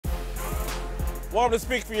Welcome to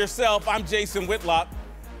Speak for Yourself. I'm Jason Whitlock.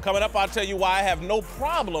 Coming up, I'll tell you why I have no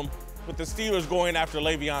problem with the Steelers going after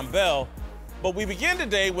Le'Veon Bell. But we begin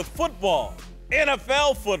today with football.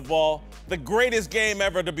 NFL football, the greatest game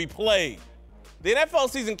ever to be played. The NFL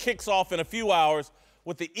season kicks off in a few hours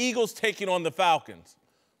with the Eagles taking on the Falcons.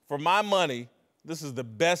 For my money, this is the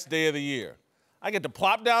best day of the year. I get to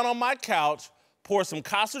plop down on my couch, pour some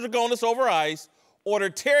Casa Dragonis over ice, order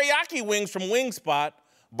teriyaki wings from Wingspot,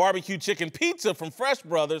 barbecue chicken pizza from Fresh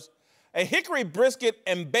Brothers, a hickory brisket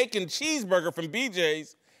and bacon cheeseburger from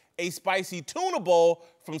BJ's, a spicy tuna bowl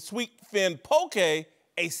from Sweet Fin Poke,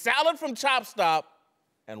 a salad from Chop Stop,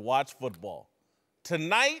 and watch football.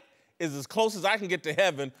 Tonight is as close as I can get to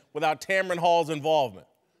heaven without Tamron Hall's involvement.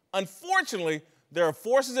 Unfortunately, there are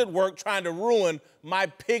forces at work trying to ruin my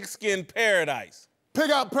pigskin paradise. Pig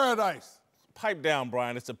out paradise. Pipe down,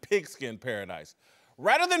 Brian. It's a pigskin paradise.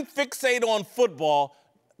 Rather than fixate on football,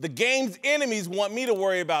 the game's enemies want me to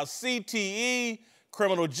worry about CTE,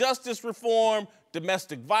 criminal justice reform,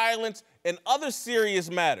 domestic violence, and other serious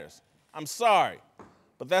matters. I'm sorry,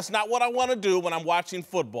 but that's not what I want to do when I'm watching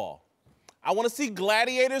football. I want to see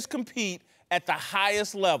gladiators compete at the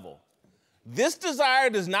highest level. This desire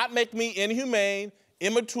does not make me inhumane,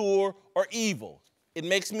 immature, or evil. It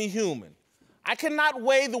makes me human. I cannot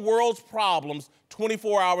weigh the world's problems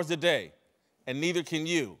 24 hours a day, and neither can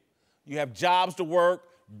you. You have jobs to work,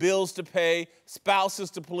 bills to pay, spouses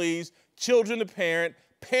to please, children to parent,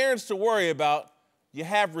 parents to worry about. You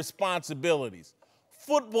have responsibilities.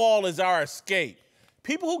 Football is our escape.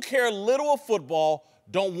 People who care little of football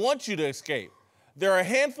don't want you to escape. There are a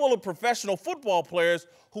handful of professional football players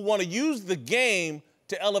who want to use the game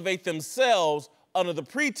to elevate themselves under the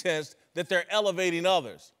pretense that they're elevating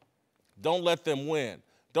others. Don't let them win.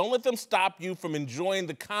 Don't let them stop you from enjoying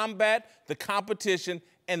the combat, the competition,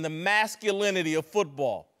 and the masculinity of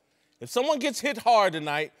football. If someone gets hit hard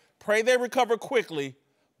tonight, pray they recover quickly,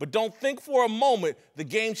 but don't think for a moment the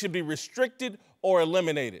game should be restricted or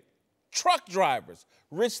eliminated. Truck drivers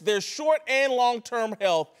risk their short and long-term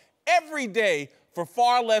health every day for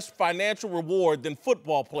far less financial reward than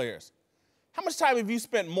football players. How much time have you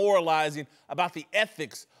spent moralizing about the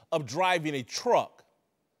ethics of driving a truck?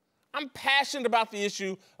 I'm passionate about the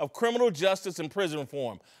issue of criminal justice and prison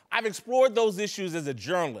reform. I've explored those issues as a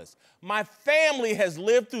journalist. My family has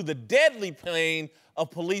lived through the deadly pain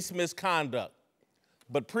of police misconduct.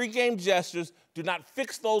 But pregame gestures do not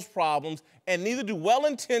fix those problems, and neither do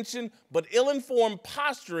well-intentioned but ill-informed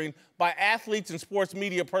posturing by athletes and sports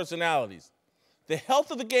media personalities. The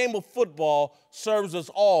health of the game of football serves us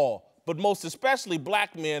all, but most especially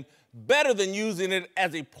black men, better than using it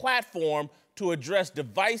as a platform to address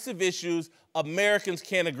divisive issues Americans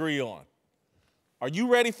can't agree on. Are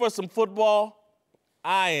you ready for some football?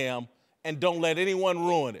 I am, and don't let anyone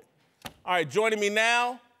ruin it. All right, joining me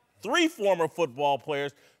now, three former football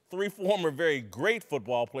players, three former very great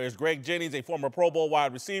football players. Greg Jennings, a former Pro Bowl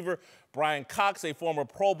wide receiver. Brian Cox, a former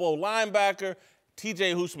Pro Bowl linebacker.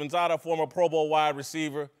 TJ Houshmandzadeh, former Pro Bowl wide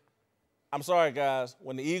receiver. I'm sorry, guys,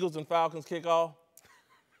 when the Eagles and Falcons kick off,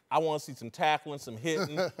 I want to see some tackling, some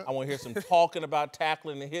hitting. I want to hear some talking about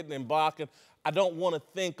tackling and hitting and blocking. I don't want to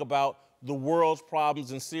think about the world's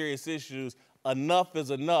problems and serious issues. Enough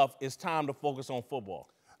is enough. It's time to focus on football.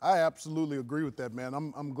 I absolutely agree with that, man.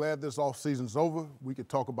 I'm glad this offseason's over. We could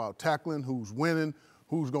talk about tackling, who's winning,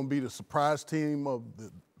 who's going to be the surprise team of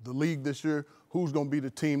the league this year, who's going to be the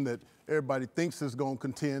team that everybody thinks is going to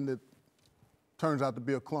contend that turns out to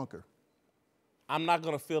be a clunker. I'm not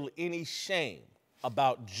going to feel any shame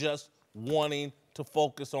about just wanting to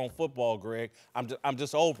focus on football, Greg. I'm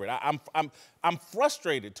just over it. I'm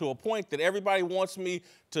frustrated to a point that everybody wants me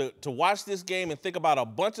to watch this game and think about a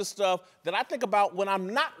bunch of stuff that I think about when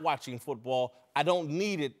I'm not watching football. I don't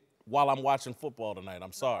need it while I'm watching football tonight.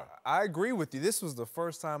 I'm sorry. I agree with you. This was the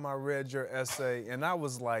first time I read your essay, and I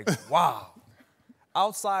was like, wow.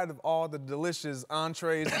 Outside of all the delicious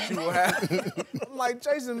entrees that you will have, I'm like,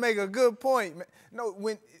 Jason make a good point. No,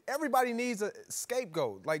 when everybody needs a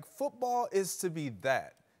scapegoat. Like, football is to be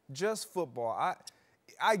that, just football.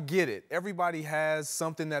 I get it. Everybody has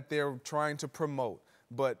something that they're trying to promote.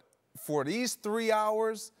 But for these 3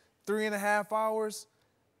 hours, 3.5 hours,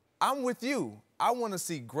 I'm with you. I want to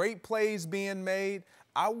see great plays being made.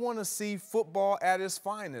 I want to see football at its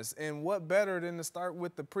finest. And what better than to start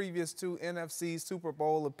with the previous two NFC Super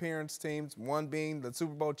Bowl appearance teams, one being the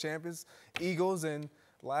Super Bowl champions, Eagles, and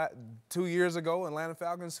 2 years ago, Atlanta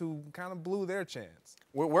Falcons, who kind of blew their chance.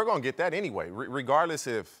 We're going to get that anyway, regardless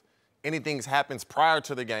if anything happens prior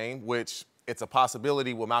to the game, which it's a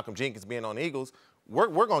possibility with Malcolm Jenkins being on the Eagles.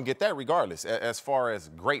 We're going to get that regardless as far as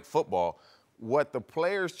great football. what the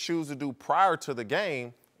players choose to do prior to the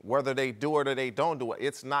game, whether they do it or they don't do it,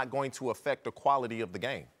 it's not going to affect the quality of the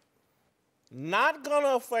game. Not going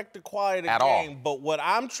to affect the quality of the game, but what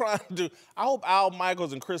I'm trying to do, I hope Al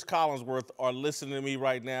Michaels and Chris Collinsworth are listening to me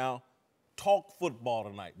right now. Talk football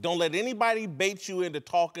tonight. Don't let anybody bait you into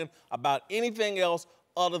talking about anything else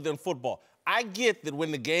other than football. I get that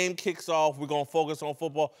when the game kicks off, we're going to focus on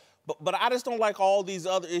football, but I just don't like all these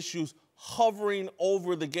other issues hovering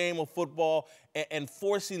over the game of football and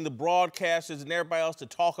forcing the broadcasters and everybody else to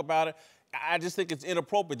talk about it. I just think it's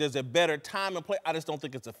inappropriate. There's a better time and place. I just don't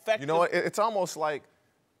think it's effective. You know what? It's almost like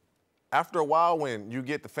after a while when you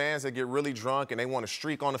get the fans that get really drunk and they want to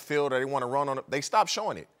streak on the field or they want to run on it, they stop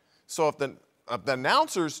showing it. So if the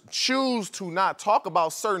announcers choose to not talk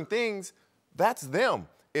about certain things, that's them.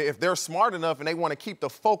 If they're smart enough and they want to keep the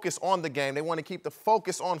focus on the game, they want to keep the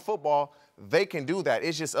focus on football, they can do that.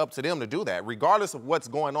 It's just up to them to do that. Regardless of what's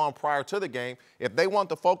going on prior to the game, if they want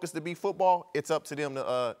the focus to be football, it's up to them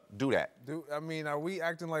to do that. I mean, are we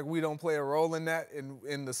acting like we don't play a role in that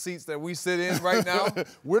in the seats that we sit in right now?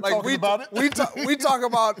 We're like talking about it. We talk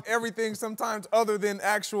about everything sometimes other than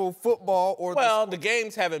actual football or the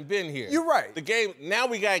games haven't been here. You're right. The game, now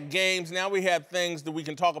we got games, now we have things that we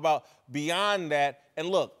can talk about beyond that. And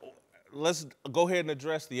look, let's go ahead and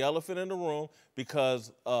address the elephant in the room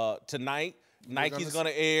because tonight, Nike's going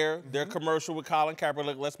to air their commercial with Colin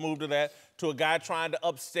Kaepernick. Let's move to that. To a guy trying to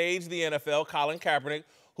upstage the NFL, Colin Kaepernick,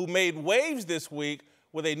 who made waves this week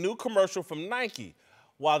with a new commercial from Nike.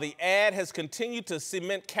 While the ad has continued to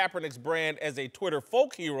cement Kaepernick's brand as a Twitter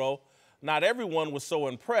folk hero, not everyone was so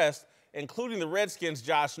impressed, including the Redskins'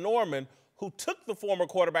 Josh Norman, who took the former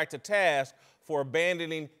quarterback to task for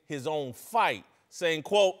abandoning his own fight, saying,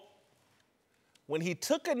 quote, "When he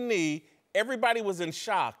took a knee, everybody was in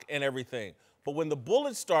shock and everything. But when the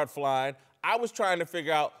bullets start flying, I was trying to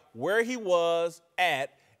figure out where he was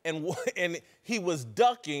at and he was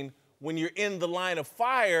ducking when you're in the line of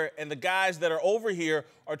fire and the guys that are over here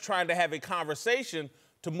are trying to have a conversation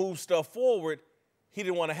to move stuff forward. He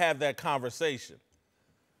didn't want to have that conversation."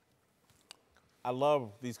 I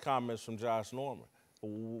love these comments from Josh Norman.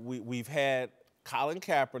 We've had Colin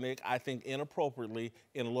Kaepernick, I think inappropriately,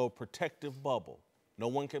 in a little protective bubble. No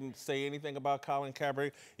one can say anything about Colin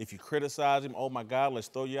Kaepernick. If you criticize him, oh my God, let's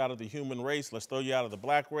throw you out of the human race. Let's throw you out of the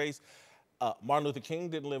black race. Martin Luther King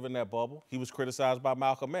didn't live in that bubble. He was criticized by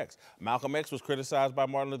Malcolm X. Malcolm X was criticized by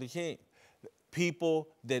Martin Luther King. People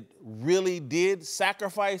that really did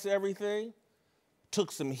sacrifice everything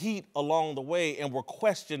took some heat along the way and were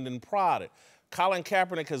questioned and prodded. Colin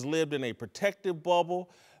Kaepernick has lived in a protective bubble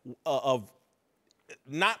of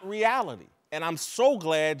not reality. And I'm so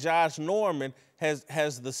glad Josh Norman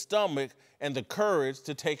has the stomach and the courage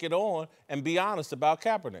to take it on and be honest about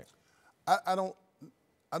Kaepernick. I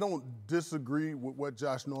don't disagree with what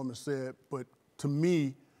Josh Norman said, but to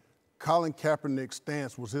me, Colin Kaepernick's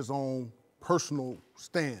stance was his own personal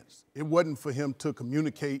stance. It wasn't for him to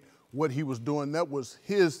communicate what he was doing. That was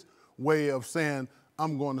his way of saying,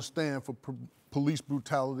 I'm going to stand for police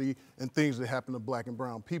brutality and things that happen to black and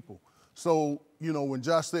brown people. So, you know, when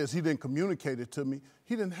Josh says he didn't communicate it to me,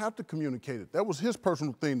 he didn't have to communicate it. That was his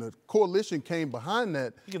personal thing. The coalition came behind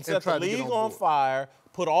that. He can set the league on fire,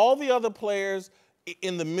 put all the other players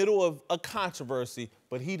in the middle of a controversy,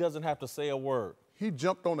 but he doesn't have to say a word. He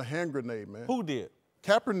jumped on a hand grenade, man. Who did?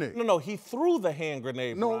 Kaepernick. No, he threw the hand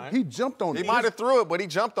grenade, No, Brian. he jumped on it. He might have threw it, but he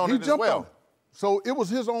jumped on it as well. So it was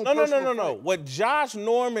his own personal No. What Josh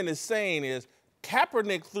Norman is saying is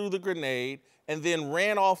Kaepernick threw the grenade and then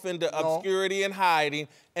ran off into obscurity and hiding,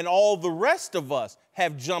 and all the rest of us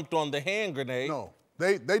have jumped on the hand grenade. No,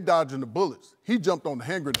 they dodging the bullets. He jumped on the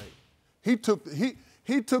hand grenade. He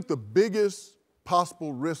took the biggest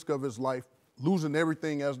possible risk of his life, losing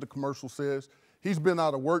everything, as the commercial says. He's been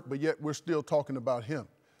out of work, but yet we're still talking about him.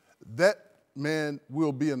 That man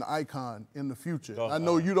will be an icon in the future. I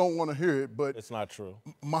know you don't want to hear it, but it's not true.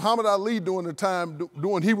 Muhammad Ali during the time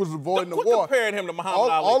he was avoiding the war. Quit comparing him to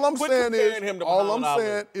Muhammad Ali. All I'm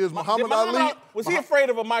saying is Muhammad Ali. Was he afraid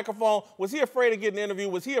of a microphone? Was he afraid of getting an interview?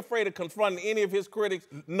 Was he afraid of confronting any of his critics?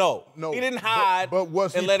 No. He didn't hide but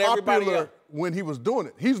was and he let everybody popular up. when he was doing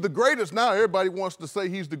it? He's the greatest now. Everybody wants to say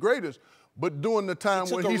he's the greatest. But during the time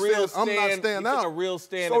when he says, I'm not staying out, he took a real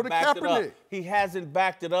stand so and backed it up. He hasn't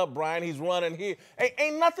backed it up, Brian. He's running here.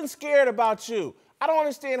 Ain't nothing scared about you. I don't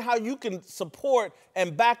understand how you can support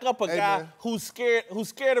and back up a guy who's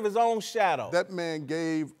scared of his own shadow. That man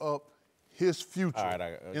gave up his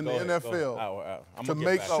future in the NFL to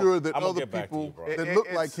make sure that other people that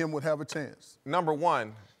look like him would have a chance. Number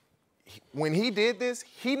one, when he did this,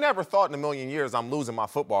 he never thought in a million years I'm losing my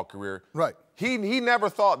football career. Right. He never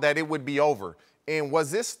thought that it would be over. And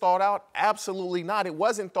was this thought out? Absolutely not. It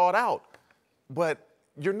wasn't thought out. But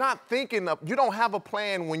you're not thinking of, you don't have a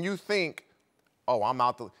plan when you think, oh, I'm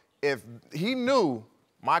out the, if he knew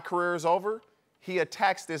my career is over, he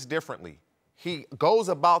attacks this differently. He goes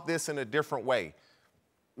about this in a different way.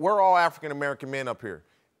 We're all African-American men up here,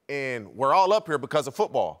 and we're all up here because of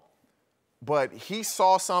football. But he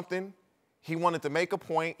saw something. He wanted to make a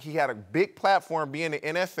point. He had a big platform being the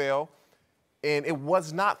NFL, and it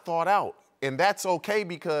was not thought out. And that's okay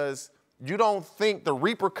because you don't think the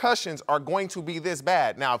repercussions are going to be this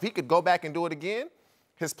bad. Now, if he could go back and do it again,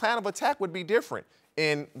 his plan of attack would be different.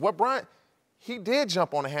 And what Brian, he did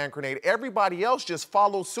jump on a hand grenade. Everybody else just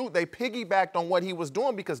followed suit. They piggybacked on what he was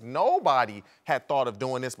doing because nobody had thought of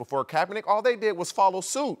doing this before Kaepernick. All they did was follow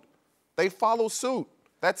suit. They followed suit.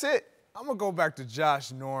 That's it. I'm going to go back to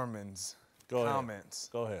Josh Norman's comments.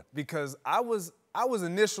 Go ahead. Because I was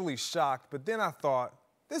initially shocked, but then I thought,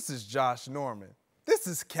 this is Josh Norman. This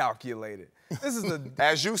is calculated. This is the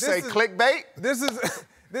as you say, clickbait. This is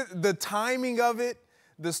the timing of it,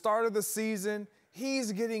 the start of the season.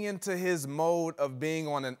 He's getting into his mode of being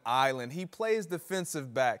on an island. He plays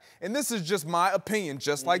defensive back. And this is just my opinion,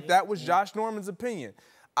 just like that was Josh Norman's opinion.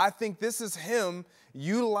 I think this is him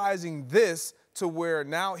utilizing this to where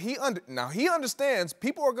now he understands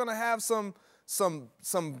people are going to have some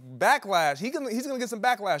backlash. He's going to get some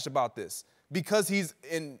backlash about this because he's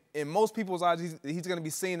in most people's eyes he's going to be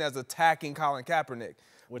seen as attacking Colin Kaepernick.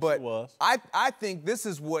 Which but he was. I think this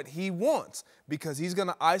is what he wants because he's going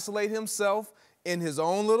to isolate himself in his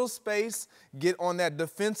own little space, get on that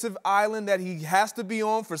defensive island that he has to be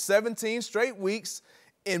on for 17 straight weeks,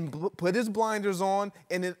 and put his blinders on,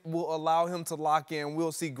 and it will allow him to lock in.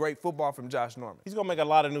 We'll see great football from Josh Norman. He's going to make a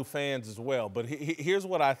lot of new fans as well. But here's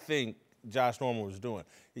what I think Josh Norman was doing.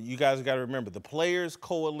 You guys got to remember, the Players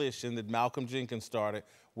Coalition that Malcolm Jenkins started,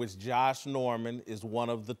 which Josh Norman is one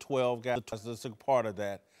of the 12 guys that's a part of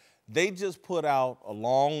that, they just put out a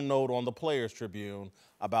long note on the Players Tribune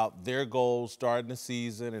about their goals starting the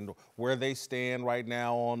season and where they stand right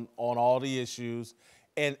now on all the issues.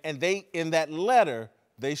 And they, in that letter,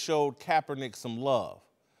 they showed Kaepernick some love.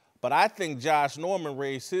 But I think Josh Norman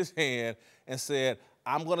raised his hand and said,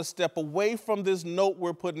 I'm going to step away from this note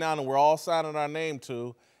we're putting out and we're all signing our name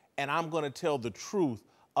to, and I'm going to tell the truth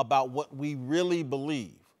about what we really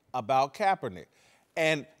believe about Kaepernick.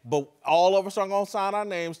 But all of us are going to sign our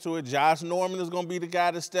names to it. Josh Norman is going to be the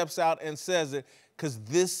guy that steps out and says it because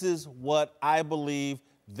this is what I believe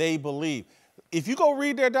they believe. If you go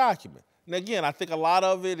read their document, and again, I think a lot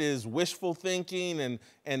of it is wishful thinking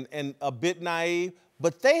and a bit naive,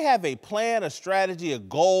 but they have a plan, a strategy, a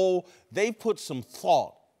goal. They put some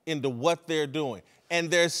thought into what they're doing. And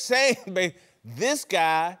they're saying, this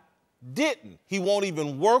guy didn't. He won't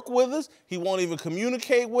even work with us. He won't even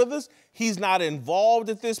communicate with us. He's not involved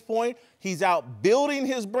at this point. He's out building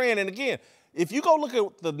his brand. And again, if you go look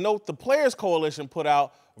at the note the Players Coalition put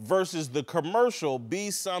out versus the commercial, be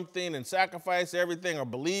something and sacrifice everything or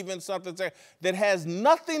believe in something that has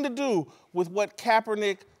nothing to do with what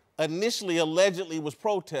Kaepernick initially allegedly was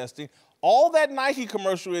protesting, all that Nike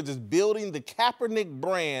commercial is building the Kaepernick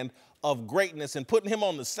brand of greatness and putting him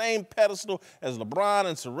on the same pedestal as LeBron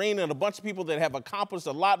and Serena and a bunch of people that have accomplished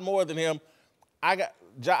a lot more than him.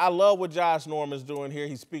 I love what Josh Norman's doing here.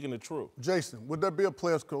 He's speaking the truth. Jason, would there be a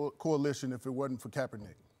Players Coalition if it wasn't for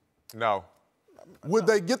Kaepernick? No. Would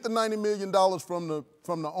they get the $90 million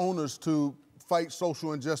from the owners to fight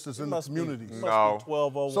social injustice in the communities? No. Must be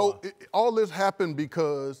 1201. So all this happened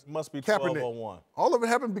because must be Kaepernick. 1201. All of it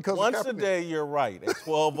happened because Once of Kaepernick. a day, you're right, at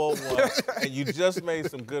 1201, and you just made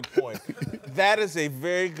some good points. That is a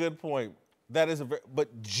very good point.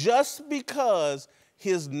 But just because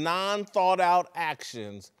his non-thought-out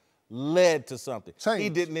actions led to something. Change. He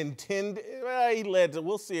didn't intend, he led to,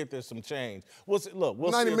 we'll see if there's some change. We'll see, look,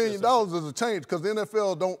 we'll see $90 if million there's is a change because the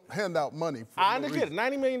NFL don't hand out money. I understand.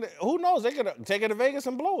 $90 million, who knows? They could take it to Vegas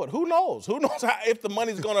and blow it. Who knows? Who knows if the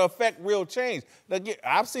money's going to affect real change? Again,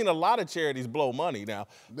 I've seen a lot of charities blow money now.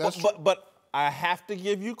 But I have to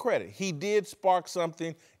give you credit. He did spark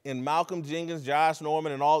something in Malcolm Jenkins, Josh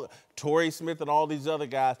Norman, and all Torrey Smith and all these other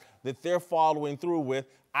guys that they're following through with.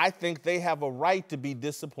 I think they have a right to be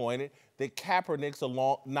disappointed that Kaepernick's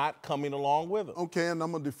not coming along with them. Okay, and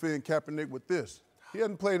I'm going to defend Kaepernick with this. He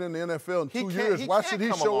hasn't played in the NFL in 2 years. Why should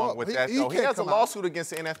he show up? With that, he has a lawsuit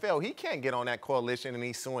against the NFL. He can't get on that coalition and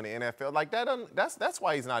he's suing the NFL. Like that, that's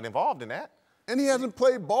why he's not involved in that. And he hasn't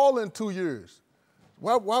played ball in 2 years.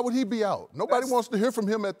 Why would he be out? Nobody wants to hear from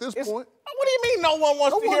him at this point. What do you mean no one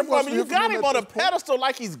wants to hear from him? You got him on a pedestal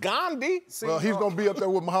like he's Gandhi. Well, he's going to be up there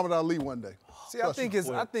with Muhammad Ali one day. See, I think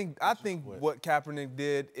what Kaepernick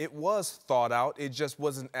did, it was thought out. It just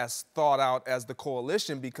wasn't as thought out as the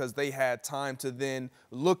coalition because they had time to then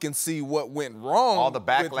look and see what went wrong. All the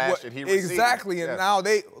backlash that he received. Exactly, and now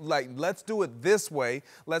they like, let's do it this way.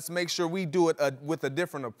 Let's make sure we do it with a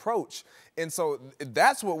different approach. And so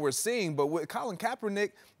that's what we're seeing. But with Colin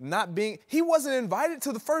Kaepernick not being, he wasn't invited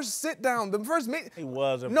to the first sit down, the first meeting. He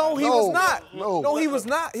was invited. No, he was not. No. No, he was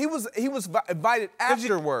not. He was invited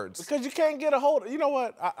afterwards. Because you can't get a hold of, you know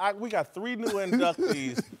what? We got 3 new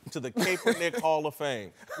inductees to the Kaepernick Hall of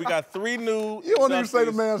Fame. We got 3 new You don't even say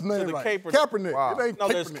the man's name to the right. Kaepernick. Kaepernick. Wow. It ain't No,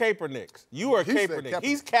 Kaepernick. there's Kaepernicks. You are He said Kaepernick. Kaepernick.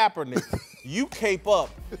 He's Kaepernick. You cape up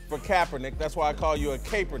for Kaepernick. That's why I call you a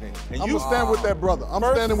Kaepernick. And I'm you going to stand with that brother. I'm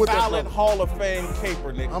first standing with that ballot brother. Hall of Fame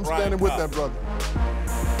Kaepernick. I'm Brian standing with Cox. that brother.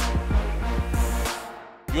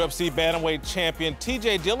 UFC bantamweight champion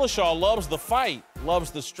T.J. Dillashaw loves the fight,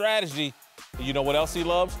 loves the strategy. And you know what else he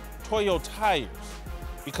loves? Toyo tires.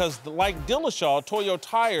 Because like Dillashaw, Toyo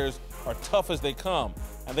tires are tough as they come,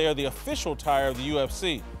 and they are the official tire of the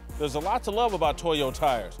UFC. There's a lot to love about Toyo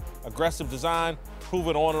tires. Aggressive design,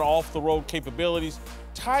 proven on and off the road capabilities,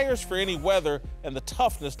 tires for any weather, and the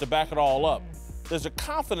toughness to back it all up. There's a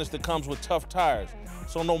confidence that comes with tough tires.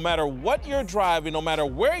 So no matter what you're driving, no matter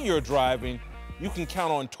where you're driving, you can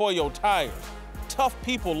count on Toyo tires. Tough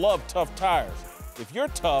people love tough tires. If you're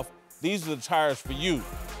tough, these are the tires for you.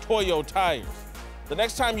 Toyo tires. The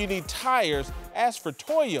next time you need tires, ask for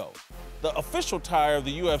Toyo, the official tire of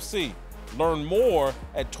the UFC. Learn more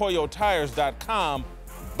at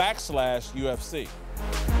toyotires.com/UFC.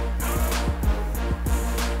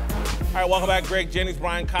 All right, welcome back. Greg Jennings,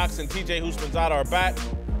 Brian Cox, and TJ Houshmandzadeh are back.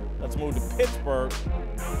 Let's move to Pittsburgh,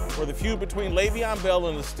 where the feud between Le'Veon Bell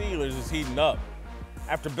and the Steelers is heating up.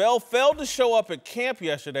 After Bell failed to show up at camp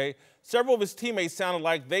yesterday, several of his teammates sounded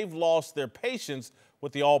like they've lost their patience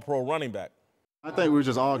with the all-pro running back. I think we're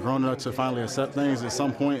just all grown up to finally accept things at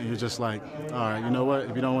some point, and you're just like, all right, you know what?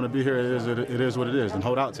 If you don't want to be here, it is what it is. And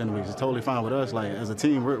hold out 10 weeks. It's totally fine with us. Like, as a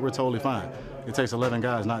team, we're totally fine. It takes 11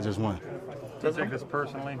 guys, not just one. Do you take this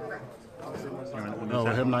personally? No,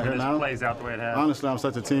 him not here now? Plays out the way it has. Honestly, I'm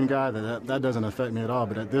such a team guy that doesn't affect me at all.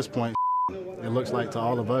 But at this point, it looks like to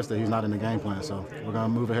all of us that he's not in the game plan. So we're going to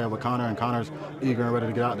move ahead with Connor, and Connor's eager and ready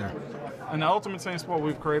to get out there. In the ultimate team sport,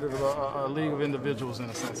 we've created a league of individuals in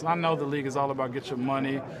a sense. I know the league is all about get your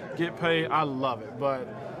money, get paid. I love it, but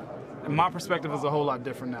my perspective is a whole lot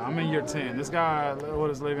different now. I'm in year 10. This guy, what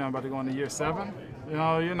is Le'Veon about to go into year 7? You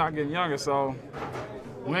know, you're not getting younger, so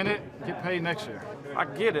win it, get paid next year. I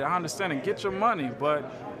get it, I understand it, get your money, but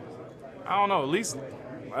I don't know, at least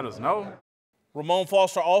let us know. Ramon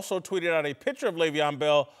Foster also tweeted out a picture of Le'Veon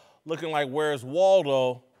Bell looking like, where's Waldo?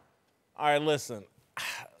 All right, listen.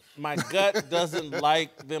 My gut doesn't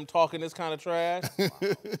like them talking this kind of trash.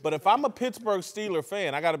 But if I'm a Pittsburgh Steelers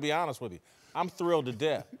fan, I got to be honest with you, I'm thrilled to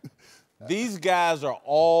death. These guys are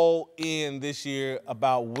all in this year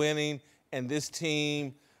about winning, and this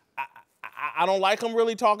team, I don't like them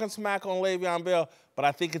really talking smack on Le'Veon Bell, but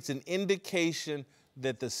I think it's an indication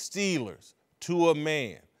that the Steelers, to a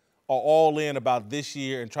man, are all in about this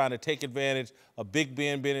year and trying to take advantage of Big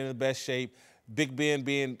Ben being in the best shape, Big Ben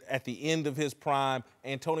being at the end of his prime,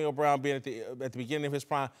 Antonio Brown being at the beginning of his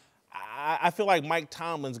prime. I feel like Mike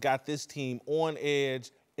Tomlin's got this team on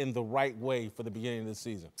edge in the right way for the beginning of the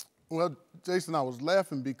season. Well, Jason, I was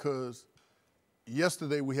laughing because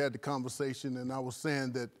yesterday we had the conversation, and I was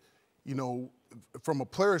saying that, you know, from a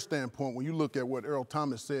player standpoint, when you look at what Earl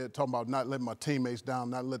Thomas said, talking about not letting my teammates down,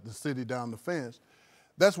 not letting the city down, the fans,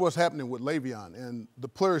 that's what's happening with Le'Veon. And the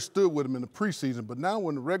players stood with him in the preseason, but now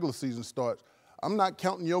when the regular season starts, I'm not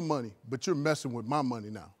counting your money, but you're messing with my money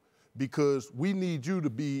now because we need you to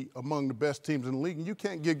be among the best teams in the league, and you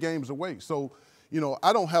can't give games away. So, you know,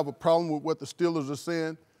 I don't have a problem with what the Steelers are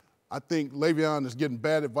saying. I think Le'Veon is getting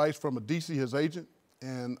bad advice from a DC, his agent,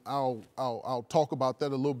 and I'll talk about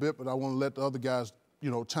that a little bit, but I want to let the other guys, you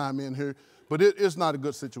know, chime in here. But it's not a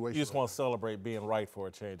good situation. You just want to celebrate being right for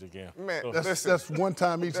a change again. Man, that's one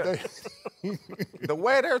time each day. The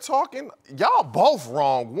way they're talking, y'all both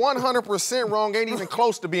wrong. 100% wrong, ain't even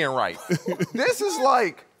close to being right. This is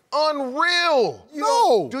like unreal.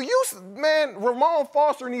 Man, Ramon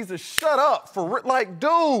Foster needs to shut up like,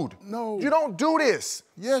 dude. No. You don't do this.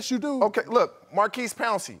 Yes, you do. Okay, look, Marquise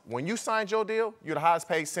Pouncey, when you signed your deal, you're the highest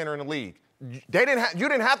paid center in the league. You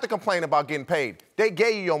didn't have to complain about getting paid. They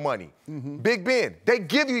gave you your money. Mm-hmm. Big Ben, they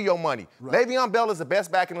give you your money. Right. Le'Veon Bell is the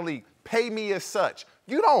best back in the league. Pay me as such.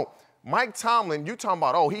 You don't. Mike Tomlin, you talking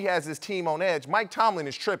about, oh, he has his team on edge. Mike Tomlin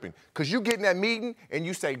is tripping because you get in that meeting and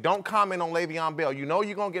you say, don't comment on Le'Veon Bell. You know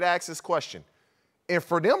you're going to get asked this question. And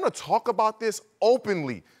for them to talk about this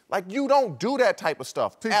openly, like you don't do that type of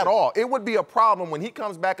stuff at all. It would be a problem when he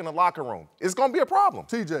comes back in the locker room. It's going to be a problem.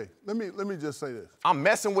 TJ, let me just say this. I'm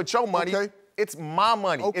messing with your money. Okay. It's my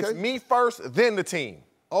money. Okay. It's me first, then the team.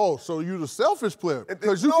 Oh, so you the selfish player?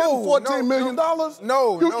 Because you getting $14 million?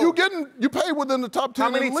 You paid within the top 10 How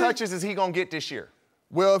many in the league. touches is he going to get this year?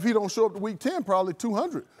 Well, if he don't show up to week 10, probably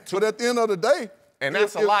 200. But at the end of the day. And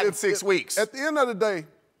that's a lot in 6 weeks. At the end of the day,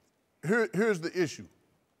 here's the issue.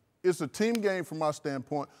 It's a team game from my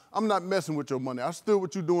standpoint. I'm not messing with your money. I stood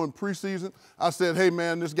with you doing preseason. I said, hey,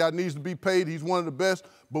 man, this guy needs to be paid. He's one of the best.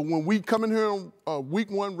 But when we come in here on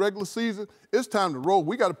week 1 regular season, it's time to roll.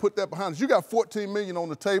 We got to put that behind us. You got $14 million on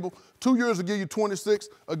the table. 2 years will give you 26.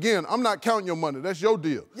 Again, I'm not counting your money. That's your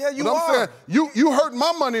deal. Yeah, you but I'm saying, you hurting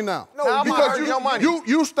my money now. No, how am I hurting your money?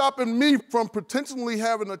 You stopping me from potentially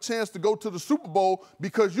having a chance to go to the Super Bowl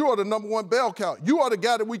because you are the #1 bell count. You are the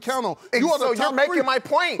guy that we count on. You're making my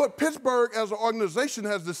point. But Pittsburgh, as an organization,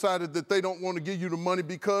 has decided that they don't want to give you the money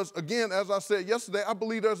because, again, as I said yesterday, I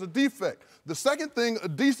believe there's a defect. The second thing,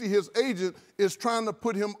 DC, his agent, is trying to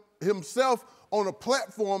put himself on a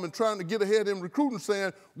platform and trying to get ahead in recruiting,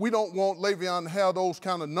 saying we don't want Le'Veon to have those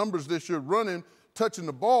kind of numbers this year running, touching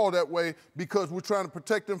the ball that way because we're trying to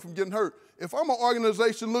protect him from getting hurt. If I'm an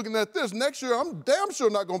organization looking at this, next year I'm damn sure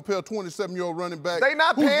not going to pay a 27-year-old running back. They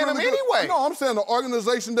not paying him anyway. No, I'm saying the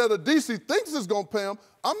organization that a DC thinks is going to pay him,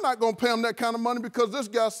 I'm not going to pay him that kind of money because this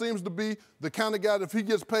guy seems to be the kind of guy that if he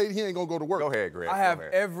gets paid, he ain't going to go to work. Go ahead, Greg.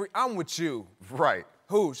 I'm with you. Right.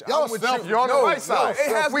 Hoosh. Y'all I'm with selfish. you. You're on the right side.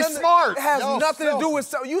 We smart. It has Y'all nothing to do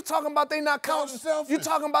selfish. with you talking about they not counting. You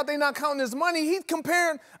talking about they not counting his money. He's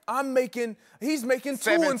comparing. He's making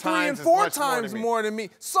 2 and 3 and 4 times more than me.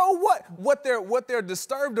 So what? What they're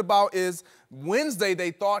disturbed about is Wednesday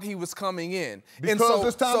they thought he was coming in. Because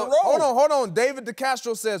it's time to roll. Hold on. David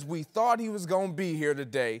DeCastro says we thought he was gonna be here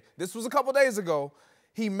today. This was a couple days ago.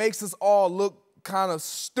 He makes us all look kind of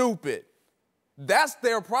stupid. That's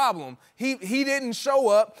their problem. He didn't show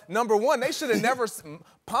up. Number one, they should have never,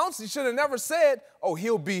 Pouncey should have never said, oh,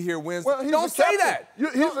 he'll be here Wednesday. Well, don't say that.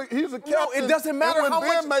 He's a captain. No, it doesn't matter how much.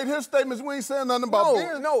 Ben made his statements, we ain't saying nothing about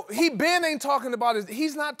Ben. No, Ben ain't talking about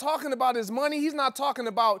he's not talking about his money. He's not talking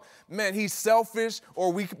about, man, he's selfish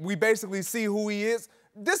or we basically see who he is.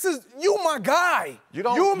 This is, you my guy. You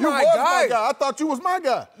my guy. I thought you was my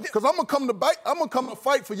guy. Because I'm going to come to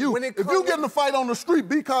fight for you. If you get in a fight on the street,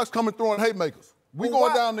 B-Cox coming throwing haymakers. We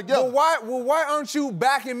going down together. Why aren't you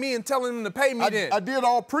backing me and telling them to pay me then? I did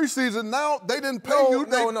all preseason. Now they didn't pay you.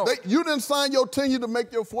 No. You didn't sign your tenure to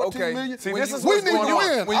make your $14 million. See, this is we need to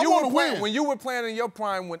win. I want to win. When you were playing in your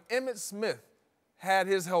prime, when Emmitt Smith had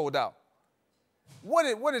his holdout, what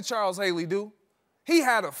did Charles Haley do? He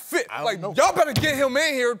had a fit. Like, y'all better get him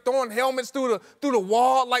in here throwing helmets through the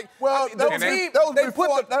wall. Like, well,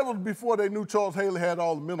 that was before they knew Charles Haley had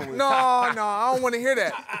all the mental issues. No, I don't want to hear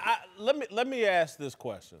that. Let me ask this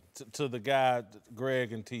question to the guy,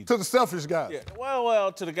 Greg and TJ. To the selfish guys. Yeah,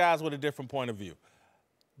 well, to the guys with a different point of view.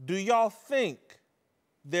 Do y'all think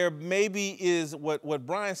there maybe is what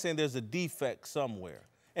Brian's saying? There's a defect somewhere,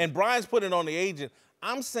 and Brian's putting it on the agent.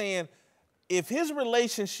 I'm saying, if his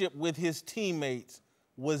relationship with his teammates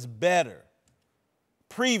was better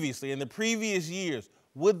previously, in the previous years,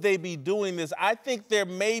 would they be doing this? I think there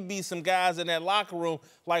may be some guys in that locker room,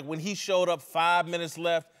 like when he showed up 5 minutes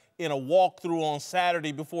left in a walkthrough on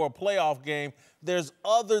Saturday before a playoff game, there's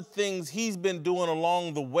other things he's been doing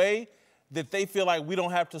along the way that they feel like we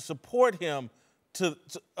don't have to support him we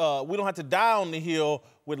don't have to die on the hill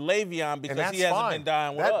with Le'Veon because he hasn't been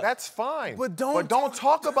dying with us. That's fine. But don't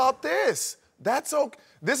talk about this. That's okay.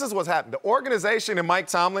 This is what's happened. The organization and Mike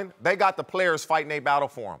Tomlin, they got the players fighting a battle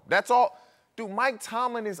for him. That's all. Dude, Mike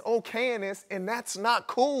Tomlin is okay in this, and that's not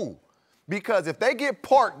cool. Because if they get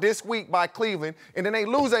parked this week by Cleveland and then they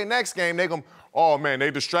lose their next game, they go, oh, man,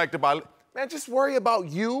 they distracted by – man, just worry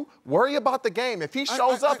about you. Worry about the game. If he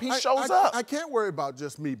shows up, he shows up. I can't worry about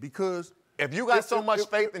just me because – if you got so much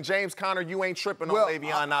faith in James Conner, you ain't tripping on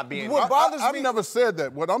Le'Veon not being here. What bothers me? I've never said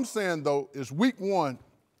that. What I'm saying, though, is week 1,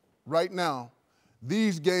 right now,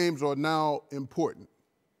 these games are now important.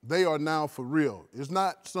 They are now for real. It's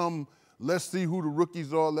not some, let's see who the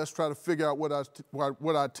rookies are, let's try to figure out what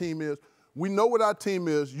our team is. We know what our team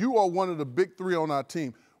is. You are one of the big 3 on our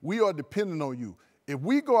team. We are dependent on you. If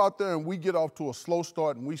we go out there and we get off to a slow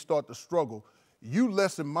start and we start to struggle, you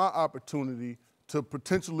lessen my opportunity to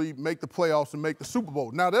potentially make the playoffs and make the Super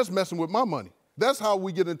Bowl. Now, that's messing with my money. That's how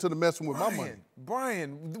we get into the messing with my money.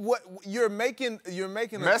 Brian, what you're making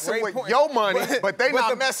messing a great with point. your money, but they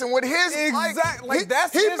not messing with his. Exactly.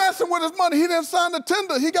 He messing with his money. He didn't sign the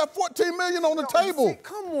tender. He got $14 million on the table. See,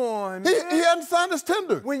 come on, He man. hadn't signed his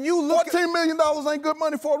tender. When you look $14 million ain't good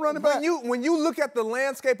money for a running back. When you look at the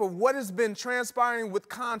landscape of what has been transpiring with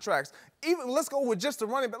contracts, even let's go with just the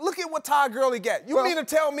running back. Look at what Todd Gurley got. You mean to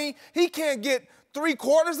tell me he can't get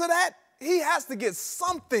 3/4 of that? He has to get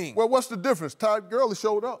something. Well, what's the difference? Todd Gurley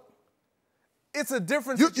showed up. It's a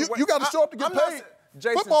difference. You got to show up to get paid.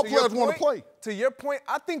 Jason, football players want to play. To your point,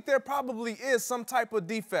 I think there probably is some type of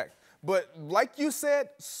defect. But like you said,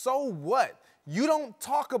 so what? You don't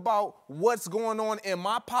talk about what's going on in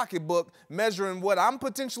my pocketbook, measuring what I'm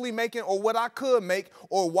potentially making or what I could make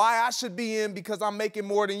or why I should be in because I'm making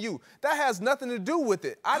more than you. That has nothing to do with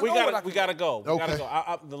it. We gotta go. Okay.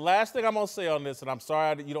 The last thing I'm gonna say on this, and I'm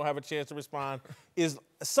sorry you don't have a chance to respond, is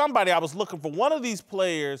somebody I was looking for. One of these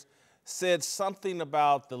players said something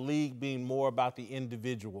about the league being more about the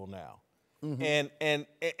individual now, and that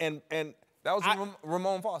was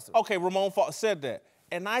Ramon Foster. Okay, Ramon Foster said that.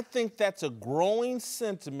 And I think that's a growing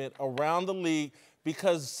sentiment around the league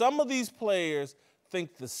because some of these players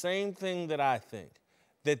think the same thing that I think.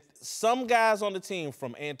 That some guys on the team,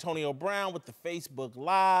 from Antonio Brown with the Facebook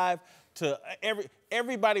Live to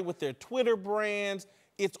everybody with their Twitter brands,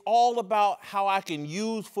 it's all about how I can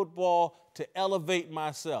use football to elevate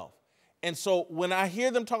myself. And so when I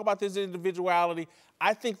hear them talk about this individuality,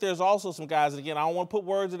 I think there's also some guys, and again, I don't want to put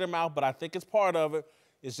words in their mouth, but I think it's part of it.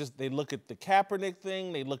 It's just they look at the Kaepernick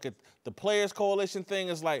thing, they look at the Players Coalition thing.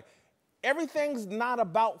 It's like everything's not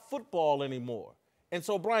about football anymore. And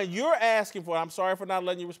so, Brian, you're asking for, I'm sorry for not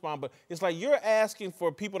letting you respond, but it's like you're asking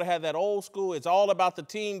for people to have that old school, it's all about the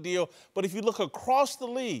team deal. But if you look across the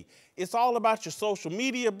league, it's all about your social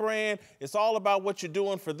media brand. It's all about what you're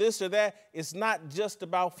doing for this or that. It's not just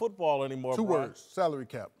about football anymore, Two Brian. words, salary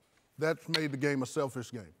cap. That's made the game a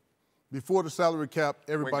selfish game. Before the salary cap,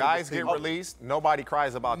 everybody. When guys get released, nobody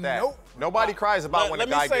cries about that. Nope. Nobody cries about when a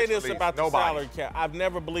guy gets released. Let me say this about the Nobody. salary cap. I've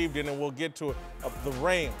never believed in, and we'll get to it, the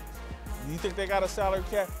Rams. You think they got a salary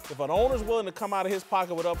cap? If an owner's willing to come out of his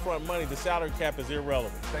pocket with upfront money, the salary cap is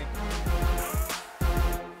irrelevant. Thank you.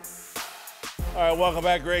 All right, welcome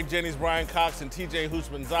back. Greg Jennings, Brian Cox, and TJ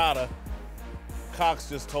Houshmandzadeh. Cox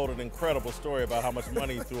just told an incredible story about how much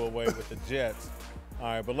money he threw away with the Jets. All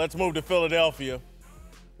right, but let's move to Philadelphia,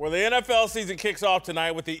 where the NFL season kicks off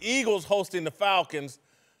tonight with the Eagles hosting the Falcons.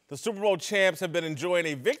 The Super Bowl champs have been enjoying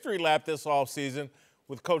a victory lap this offseason,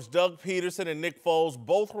 with Coach Doug Peterson and Nick Foles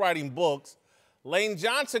both writing books, Lane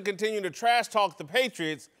Johnson continuing to trash talk the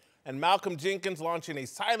Patriots, and Malcolm Jenkins launching a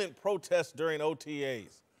silent protest during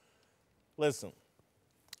OTAs. Listen,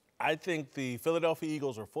 I think the Philadelphia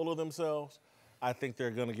Eagles are full of themselves. I think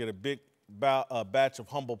they're going to get a big batch of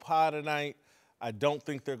humble pie tonight. I don't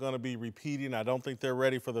think they're going to be repeating. I don't think they're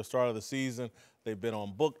ready for the start of the season. They've been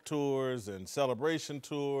on book tours and celebration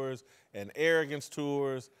tours and arrogance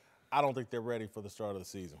tours. I don't think they're ready for the start of the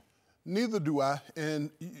season. Neither do I. And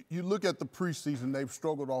you look at the preseason, they've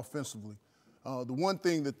struggled offensively. The one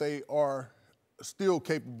thing that they are still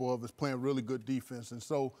capable of is playing really good defense. And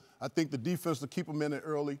so I think the defense will keep them in it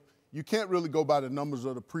early. You can't really go by the numbers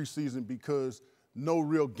of the preseason because no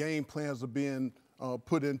real game plans are being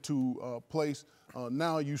put into place.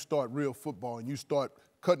 Now you start real football and you start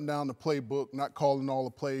cutting down the playbook, not calling all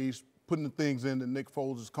the plays, putting the things in that Nick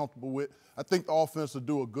Foles is comfortable with. I think the offense will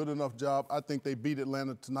do a good enough job. I think they beat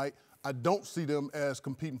Atlanta tonight. I don't see them as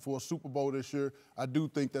competing for a Super Bowl this year. I do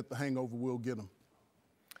think that the hangover will get them.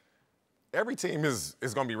 Every team is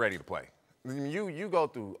going to be ready to play. You go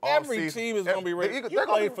through all Every season. team is going to be ready. You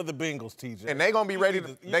played for the Bengals, TJ. And they're going to be ready.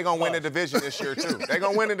 They're going to win the division this year, too. They're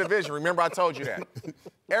going to win the division. Remember, I told you that.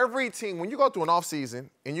 Every team, when you go through an offseason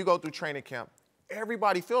and you go through training camp,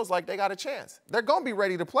 everybody feels like they got a chance. They're going to be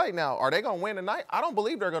ready to play now. Are they going to win tonight? I don't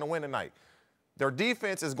believe they're going to win tonight. Their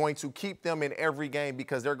defense is going to keep them in every game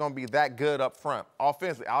because they're going to be that good up front.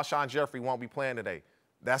 Offensively, Alshon Jeffrey won't be playing today.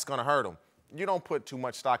 That's going to hurt them. You don't put too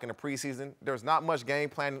much stock in the preseason. There's not much game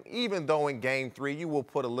planning, even though in Game 3 you will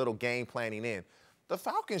put a little game planning in. The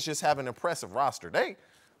Falcons just have an impressive roster. They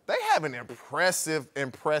have an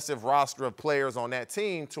impressive roster of players on that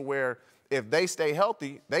team to where if they stay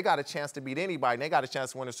healthy, they got a chance to beat anybody, and they got a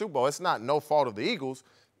chance to win the Super Bowl. It's not no fault of the Eagles.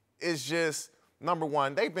 It's just, number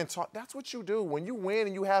one, they've been taught. That's what you do. When you win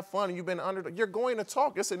and you have fun and you've been under, you're going to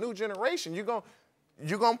talk. It's a new generation. You're going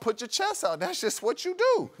to put your chest out. That's just what you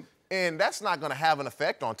do. And that's not going to have an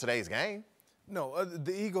effect on today's game. No,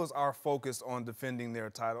 the Eagles are focused on defending their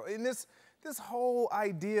title. And this whole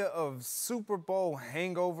idea of Super Bowl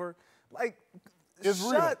hangover, like, It's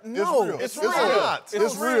real. No, it's real. real.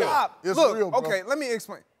 It's real. Stop. It's Look, real, bro. okay, let me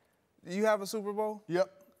explain. Do you have a Super Bowl? Yep.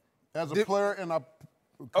 As a player, and I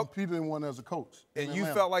competed in one as a coach. And you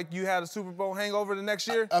felt like you had a Super Bowl hangover the next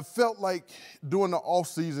year? I felt like during the off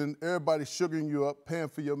season, everybody sugaring you up, paying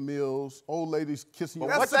for your meals, old ladies kissing you.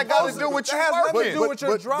 What's that got to do with That you has nothing to working? do with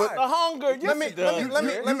your drive. The hunger. Yes, it does.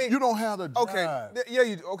 Let me. You don't have the drive. Okay. Yeah,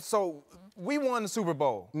 you do. So we won the Super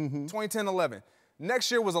Bowl, 2010-11.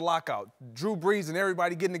 Next year was a lockout. Drew Brees and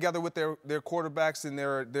everybody getting together with their quarterbacks and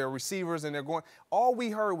their receivers, and they're going. All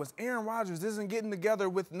we heard was Aaron Rodgers isn't getting together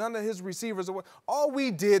with none of his receivers. All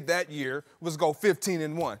we did that year was go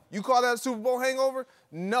 15-1. You call that a Super Bowl hangover?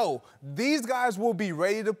 No. These guys will be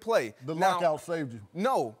ready to play. The lockout saved you.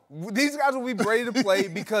 No. These guys will be ready to play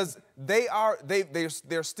because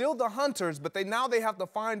they're still the hunters, but now they have to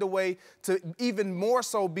find a way to even more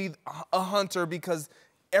so be a hunter because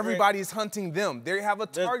everybody's hunting them. They have a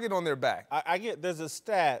target on their back. I get there's a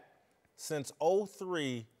stat. Since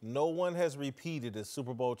 2003, no one has repeated as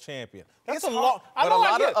Super Bowl champion. That's a long. But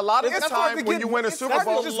a lot of the time when you win a Super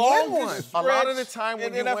Bowl, just win one. a lot of the time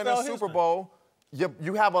when you win a Super Bowl,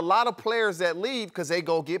 you have a lot of players that leave because they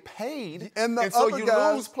go get paid, and so you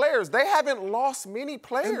lose players. They haven't lost many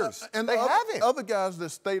players. And they haven't. Other guys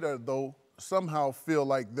that stay there though somehow feel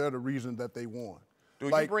like they're the reason that they won.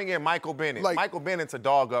 Dude, you bring in Michael Bennett. Michael Bennett's a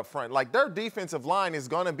dog up front. Like, their defensive line is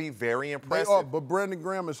going to be very impressive. They are, but Brandon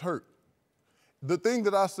Graham is hurt. The thing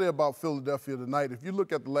that I say about Philadelphia tonight, if you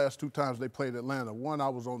look at the last 2 times they played Atlanta, one, I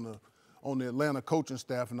was on the Atlanta coaching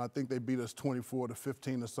staff, and I think they beat us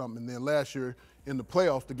 24-15 or something. And then last year in the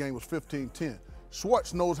playoffs, the game was 15-10.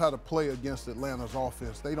 Schwartz knows how to play against Atlanta's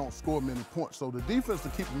offense. They don't score many points. So the defense to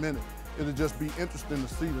keep them in it, it'll just be interesting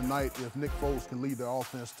to see tonight if Nick Foles can lead their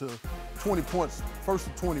offense to 20 points, first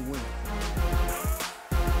to 20 wins.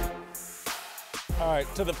 All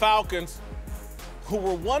right, to the Falcons, who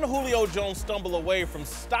were one Julio Jones stumble away from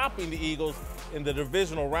stopping the Eagles in the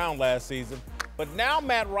divisional round last season. But now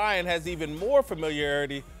Matt Ryan has even more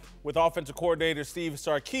familiarity with offensive coordinator Steve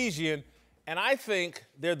Sarkisian, and I think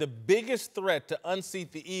they're the biggest threat to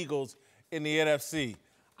unseat the Eagles in the NFC.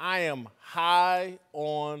 I am high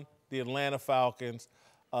on the Atlanta Falcons.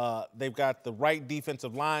 They've got the right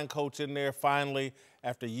defensive line coach in there finally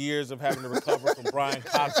after years of having to recover from Brian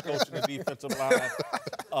Cox coaching the defensive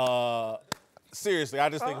line. Seriously, I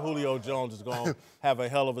just think Julio Jones is going to have a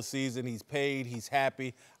hell of a season. He's paid. He's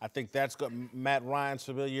happy. I think that's good. Matt Ryan's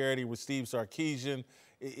familiarity with Steve Sarkisian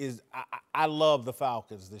is I love the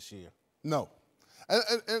Falcons this year. No.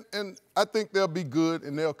 And I think they'll be good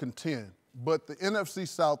and they'll contend. But the NFC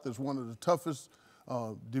South is one of the toughest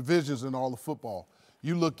divisions in all of football.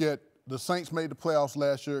 You look at the Saints made the playoffs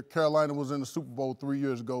last year. Carolina was in the Super Bowl 3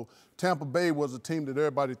 years ago. Tampa Bay was a team that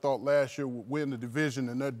everybody thought last year would win the division,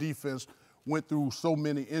 and their defense went through so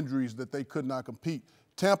many injuries that they could not compete.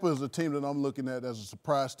 Tampa is a team that I'm looking at as a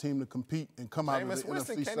surprise team to compete and come out of the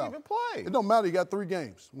NFC South. Can't even play. It don't matter. He got 3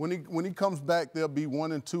 games. When he comes back, they'll be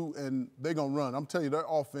 1-2, and they're gonna run. I'm telling you, their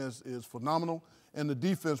offense is phenomenal, and the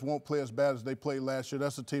defense won't play as bad as they played last year.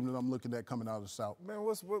 That's a team that I'm looking at coming out of the South. Man,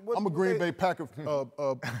 I'm a Green Bay Packer.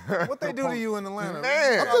 What they do to you in Atlanta?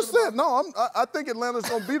 Man, I just said no. I think Atlanta's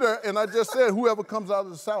gonna be there, and I just said whoever comes out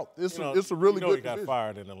of the South. It's a really good he got division.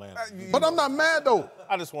 fired in Atlanta. But I'm not mad though.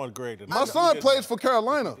 I just want Greg to know. My son plays for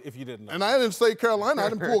Carolina. If you didn't know. And I didn't say Carolina. I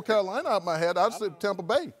didn't pull Carolina out of my head. I said Tampa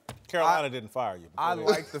Bay. Carolina didn't fire you. I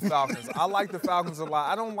like the Falcons. I like the Falcons a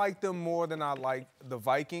lot. I don't like them more than I like the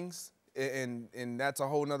Vikings, and that's a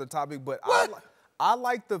whole nother topic. But I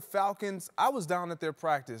like the Falcons. I was down at their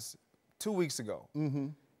practice 2 weeks ago. Mm-hmm.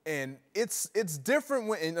 And it's different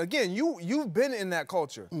when, and again, you've been in that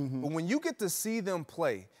culture. Mm-hmm. But when you get to see them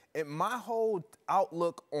play, and my whole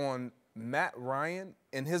outlook on Matt Ryan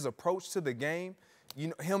and his approach to the game, you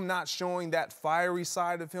know, him not showing that fiery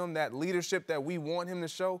side of him, that leadership that we want him to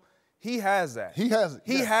show, he has that. He has it.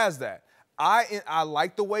 He has that. I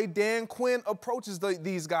like the way Dan Quinn approaches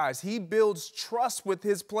these guys. He builds trust with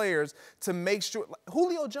his players to make sure.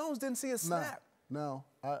 Julio Jones didn't see a snap. Now,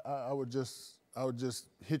 I would just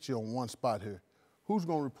hit you on one spot here. Who's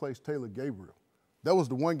going to replace Taylor Gabriel? That was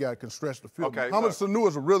the one guy that can stretch the field. Okay, Mohamed Sanu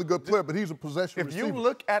is a really good player, but he's a possession receiver. If you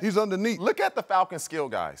look at he's underneath. Look at the Falcons skill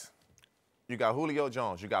guys. You got Julio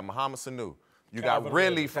Jones. You got Mohamed Sanu. You got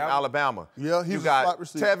Ridley from Alabama. Yeah, he's you a got slot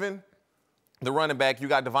receiver. Tevin, the running back. You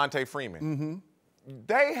got Devontae Freeman. Mm-hmm.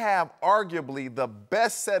 They have arguably the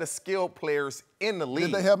best set of skilled players in the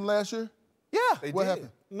league. Did they have him last year? Yeah. What happened?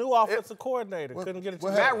 New offensive coordinator. Couldn't get it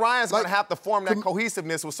together. Matt Ryan's going to have to form that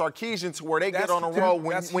cohesiveness with Sarkisian to where they get on a roll.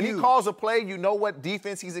 When he calls a play, you know what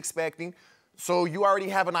defense he's expecting. So you already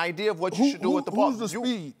have an idea of what you should do with the ball. Who's the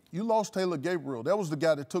speed? You lost Taylor Gabriel. That was the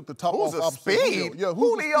guy that took the top Who's off a opposite speed? Julio. Yeah,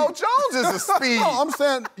 Julio Jones is a speed. No, I'm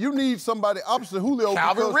saying you need somebody opposite Julio.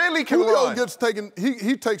 Calvin because Ridley can Julio run. gets taken.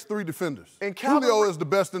 He takes 3 defenders. And Calvin Julio is the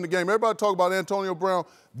best in the game. Everybody talk about Antonio Brown.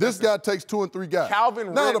 This guy takes 2 and 3 guys.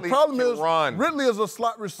 Calvin now Ridley the problem can is run. Ridley is a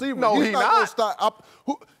slot receiver. No, he's he not. not. Gonna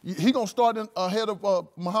start, he gonna start ahead of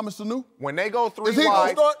Mohamed Sanu? When they go 3 Is he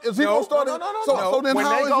wide, gonna start? Is he gonna start? No. So then when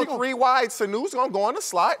how they is go he gonna, 3 wide, Sanu's gonna go on the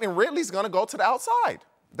slot, and Ridley's gonna go to the outside.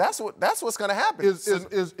 That's what's gonna happen.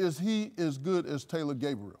 Is he as good as Taylor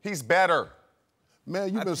Gabriel? He's better.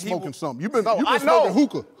 Man, you've been smoking something. You've been I smoking know.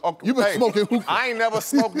 hookah. Okay, You've been hey, smoking hookah. I ain't never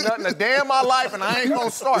smoked nothing a day in my life, and I ain't gonna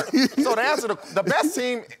start. So to answer the best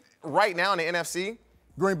team right now in the NFC,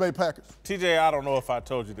 Green Bay Packers. TJ, I don't know if I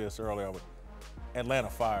told you this earlier, but Atlanta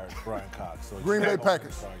fired Brian Cox. So Green Bay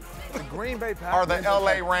Packers. The Green Bay Packers are the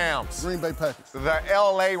LA Rams. Green Bay Packers. The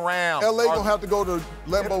LA Rams. LA gonna have to go to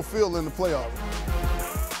Lambeau Field in the playoffs.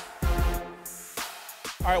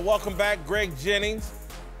 All right, welcome back, Greg Jennings,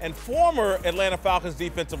 and former Atlanta Falcons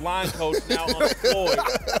defensive line coach, now unemployed,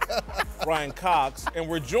 Brian Cox. And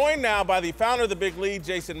we're joined now by the founder of the big league,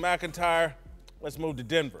 Jason McIntyre. Let's move to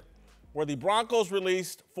Denver, where the Broncos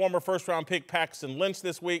released former first-round pick Paxton Lynch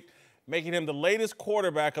this week, making him the latest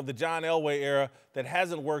quarterback of the John Elway era that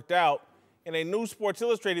hasn't worked out. In a new Sports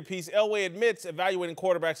Illustrated piece, Elway admits evaluating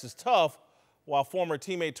quarterbacks is tough, while former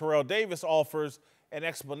teammate Terrell Davis offers an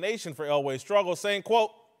explanation for Elway's struggle, saying,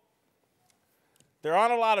 quote, "There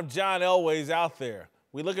aren't a lot of John Elways out there.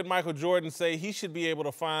 We look at Michael Jordan and say he should be able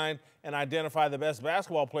to find and identify the best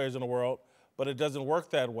basketball players in the world, but it doesn't work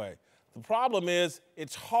that way. The problem is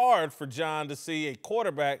it's hard for John to see a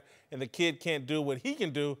quarterback and the kid can't do what he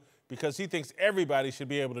can do because he thinks everybody should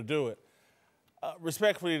be able to do it."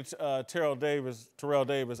 Respectfully, Terrell Davis,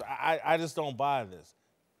 I just don't buy this.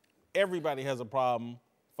 Everybody has a problem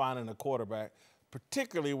finding a quarterback,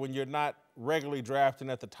 particularly when you're not regularly drafting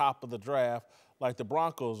at the top of the draft like the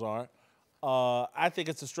Broncos aren't. I think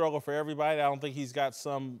it's a struggle for everybody. I don't think he's got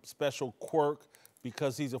some special quirk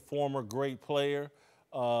because he's a former great player.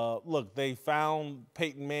 Look, they found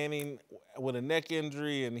Peyton Manning with a neck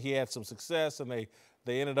injury, and he had some success, and they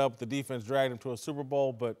ended up, the defense dragged him to a Super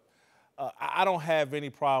Bowl. But I don't have any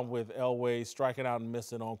problem with Elway striking out and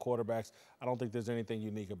missing on quarterbacks. I don't think there's anything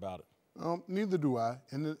unique about it. Neither do I.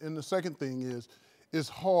 And the second thing is, it's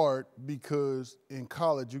hard because in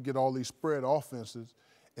college you get all these spread offenses,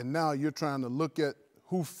 and now you're trying to look at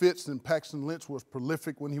who fits, and Paxton Lynch was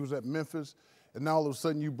prolific when he was at Memphis, and now all of a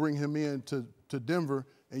sudden you bring him in to Denver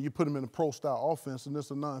and you put him in a pro-style offense, and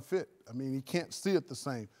it's a non-fit. I mean, he can't see it the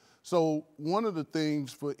same. So one of the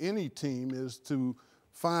things for any team is to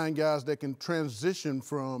find guys that can transition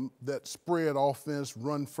from that spread offense,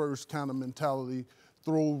 run-first kind of mentality,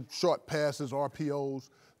 throw short passes, RPOs,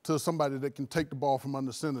 to somebody that can take the ball from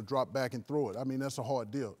under center, drop back, and throw it. I mean, that's a hard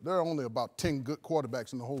deal. There are only about 10 good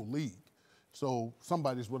quarterbacks in the whole league. So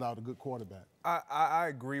somebody's without a good quarterback. I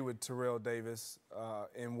agree with Terrell Davis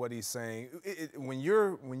in what he's saying. When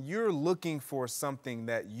you're looking for something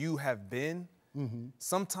that you have been,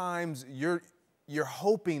 sometimes you're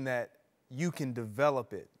hoping that you can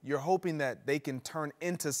develop it. You're hoping that they can turn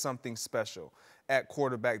into something special at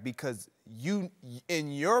quarterback because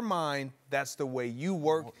in your mind, that's the way you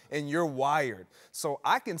work and you're wired. So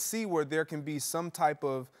I can see where there can be some type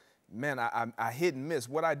of, man, I hit and miss.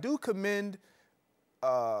 What I do commend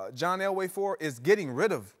John Elway for is getting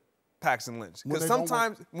rid of Paxton Lynch. Because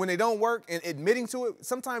sometimes when they don't work and admitting to it,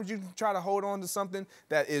 sometimes you try to hold on to something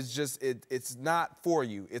that is just, it's not for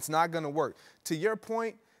you. It's not going to work. To your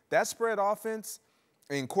point, that spread offense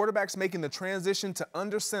and quarterbacks making the transition to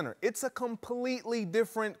under center, it's a completely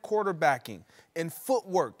different quarterbacking in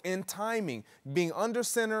footwork, in timing. Being under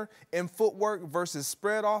center and footwork versus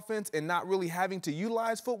spread offense and not really having to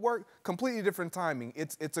utilize footwork, completely different timing.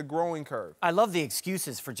 It's a growing curve. I love the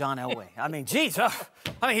excuses for John Elway. I mean, geez,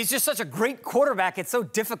 he's just such a great quarterback. It's so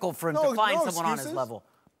difficult for him to find someone on his level.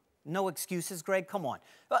 No excuses, Greg? Come on.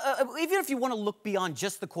 Even if you want to look beyond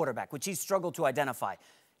just the quarterback, which he's struggled to identify,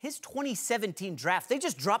 his 2017 draft, they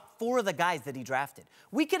just dropped 4 of the guys that he drafted.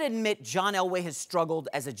 We can admit John Elway has struggled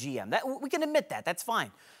as a GM. We can admit that. That's fine.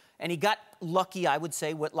 And he got lucky, I would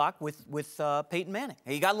say, Whitlock, with Peyton Manning.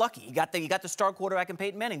 He got lucky. He got the star quarterback in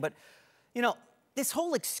Peyton Manning. But, you know, this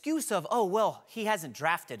whole excuse of, oh, well, he hasn't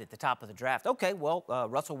drafted at the top of the draft. Okay, well,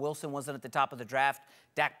 Russell Wilson wasn't at the top of the draft.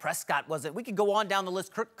 Dak Prescott wasn't. We could go on down the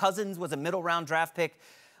list. Kirk Cousins was a middle-round draft pick.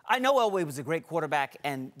 I know Elway was a great quarterback,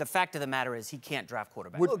 and the fact of the matter is he can't draft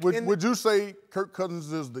quarterbacks. Would you say Kirk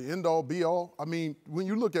Cousins is the end-all, be-all? I mean, when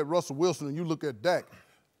you look at Russell Wilson and you look at Dak,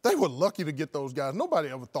 They were lucky to get those guys. Nobody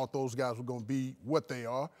ever thought those guys were going to be what they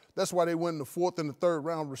are. That's why they went in the 4th and the 3rd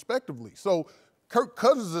round, respectively. So Kirk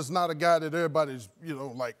Cousins is not a guy that everybody's,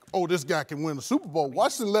 like, oh, this guy can win the Super Bowl.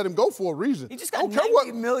 Washington let him go for a reason. He just got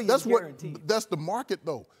 $90 million guaranteed. That's the market,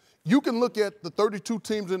 though. You can look at the 32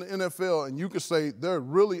 teams in the NFL, and you can say there are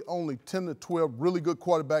really only 10 to 12 really good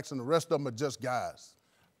quarterbacks, and the rest of them are just guys.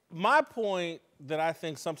 My point that I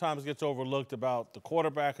think sometimes gets overlooked about the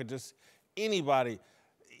quarterback or just anybody,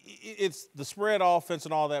 it's the spread offense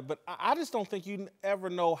and all that, but I just don't think you ever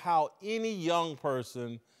know how any young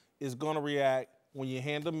person is going to react when you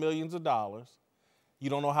hand them millions of dollars. You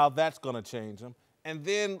don't know how that's going to change them. And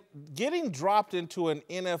then getting dropped into an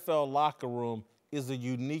NFL locker room is a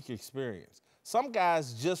unique experience. Some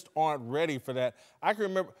guys just aren't ready for that. I can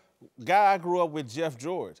remember a guy I grew up with, Jeff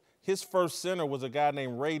George. His first center was a guy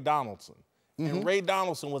named Ray Donaldson. And Ray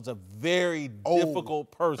Donaldson was a very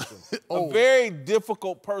difficult person, a very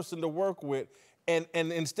difficult person to work with. And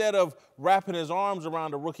instead of wrapping his arms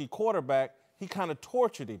around a rookie quarterback, he kind of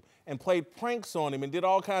tortured him and played pranks on him and did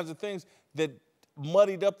all kinds of things that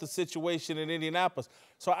muddied up the situation in Indianapolis.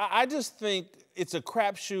 So I just think it's a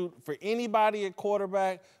crapshoot for anybody at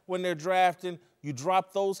quarterback when they're drafting. You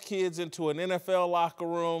drop those kids into an NFL locker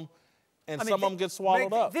room, and some of them get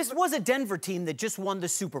swallowed up. This was a Denver team that just won the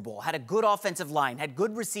Super Bowl, had a good offensive line, had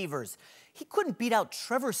good receivers. He couldn't beat out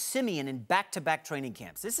Trevor Siemian in back-to-back training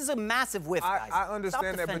camps. This is a massive whiff, guys. I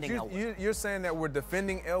understand that, but you're saying that we're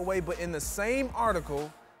defending Elway, but in the same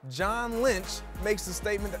article, John Lynch makes the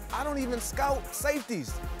statement that I don't even scout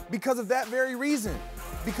safeties because of that very reason,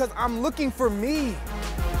 because I'm looking for me.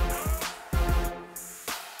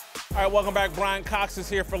 All right, welcome back. Brian Cox is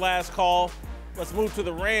here for Last Call. Let's move to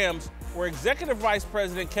the Rams, where Executive Vice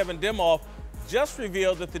President Kevin Demoff just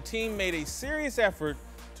revealed that the team made a serious effort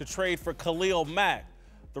to trade for Khalil Mack.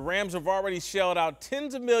 The Rams have already shelled out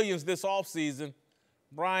tens of millions this offseason.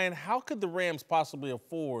 Brian, how could the Rams possibly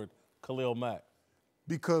afford Khalil Mack?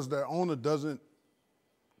 Because their owner doesn't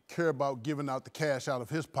care about giving out the cash out of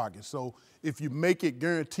his pocket. So if you make it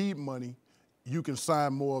guaranteed money, you can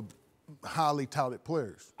sign more highly touted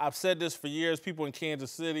players. I've said this for years. People in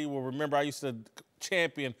Kansas City will remember I used to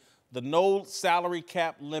champion the no salary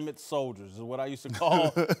cap limit soldiers, is what I used to call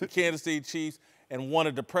the Kansas City Chiefs, and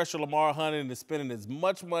wanted to pressure Lamar Hunt into spending as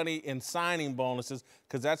much money in signing bonuses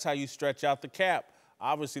because that's how you stretch out the cap.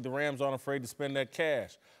 Obviously, the Rams aren't afraid to spend that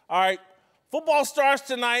cash. All right, football starts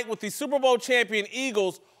tonight with the Super Bowl champion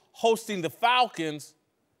Eagles hosting the Falcons.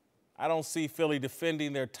 I don't see Philly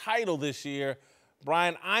defending their title this year.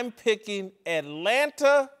 Brian, I'm picking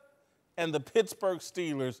Atlanta and the Pittsburgh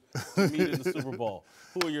Steelers to meet in the Super Bowl.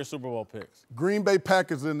 Who are your Super Bowl picks? Green Bay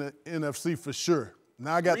Packers in the NFC for sure.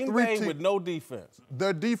 Now I got Green Bay with no defense.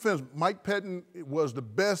 Their defense, Mike Pettin was the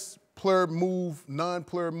best player move,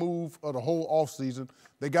 non-player move of the whole offseason.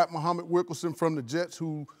 They got Muhammad Wilkerson from the Jets,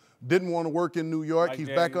 who didn't want to work in New York. He's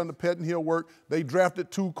back under Pettin. He'll work. They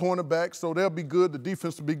drafted 2 cornerbacks, so they'll be good. The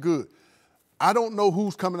defense will be good. I don't know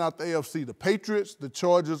who's coming out the AFC, the Patriots, the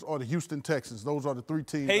Chargers, or the Houston Texans. Those are the 3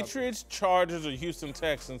 teams. Patriots, Chargers, or Houston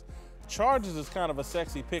Texans. Chargers is kind of a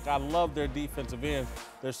sexy pick. I love their defensive ends.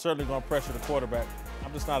 They're certainly going to pressure the quarterback.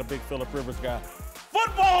 I'm just not a big Phillip Rivers guy.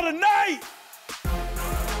 Football tonight!